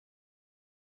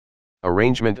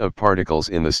Arrangement of particles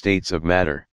in the states of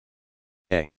matter.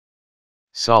 A.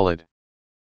 Solid.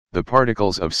 The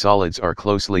particles of solids are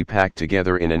closely packed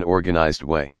together in an organized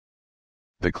way.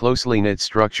 The closely knit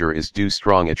structure is due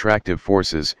strong attractive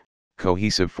forces,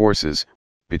 cohesive forces,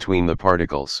 between the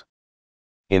particles.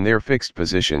 In their fixed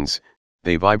positions,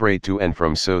 they vibrate to and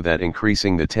from so that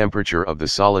increasing the temperature of the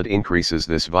solid increases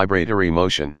this vibratory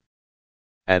motion.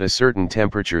 At a certain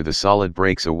temperature the solid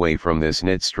breaks away from this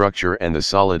knit structure and the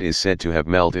solid is said to have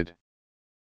melted.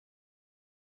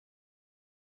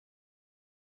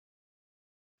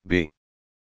 B.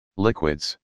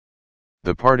 Liquids.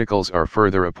 The particles are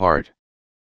further apart.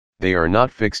 They are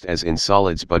not fixed as in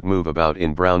solids but move about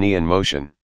in Brownian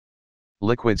motion.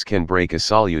 Liquids can break a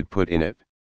solute put in it.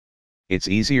 It's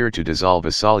easier to dissolve a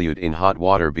solute in hot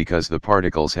water because the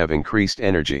particles have increased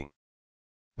energy.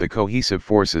 The cohesive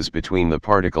forces between the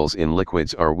particles in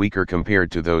liquids are weaker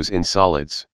compared to those in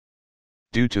solids.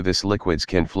 Due to this, liquids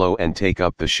can flow and take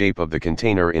up the shape of the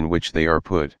container in which they are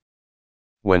put.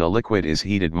 When a liquid is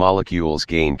heated, molecules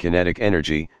gain kinetic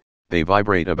energy, they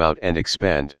vibrate about and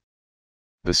expand.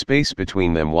 The space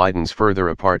between them widens further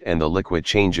apart and the liquid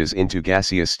changes into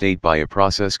gaseous state by a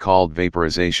process called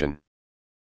vaporization.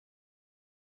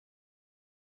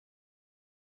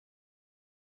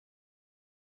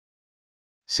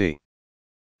 C.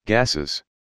 Gases.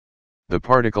 The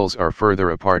particles are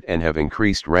further apart and have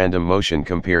increased random motion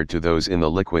compared to those in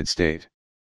the liquid state.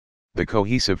 The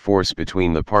cohesive force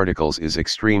between the particles is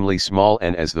extremely small,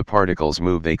 and as the particles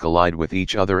move they collide with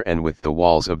each other and with the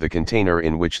walls of the container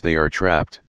in which they are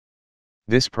trapped.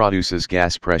 This produces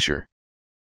gas pressure.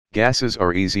 Gases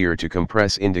are easier to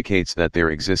compress, indicates that there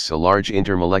exists a large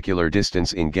intermolecular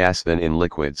distance in gas than in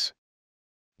liquids.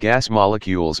 Gas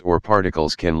molecules or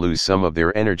particles can lose some of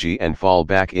their energy and fall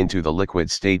back into the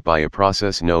liquid state by a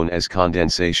process known as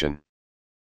condensation.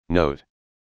 Note: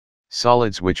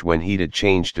 solids which when heated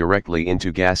change directly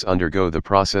into gas undergo the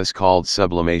process called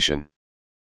sublimation.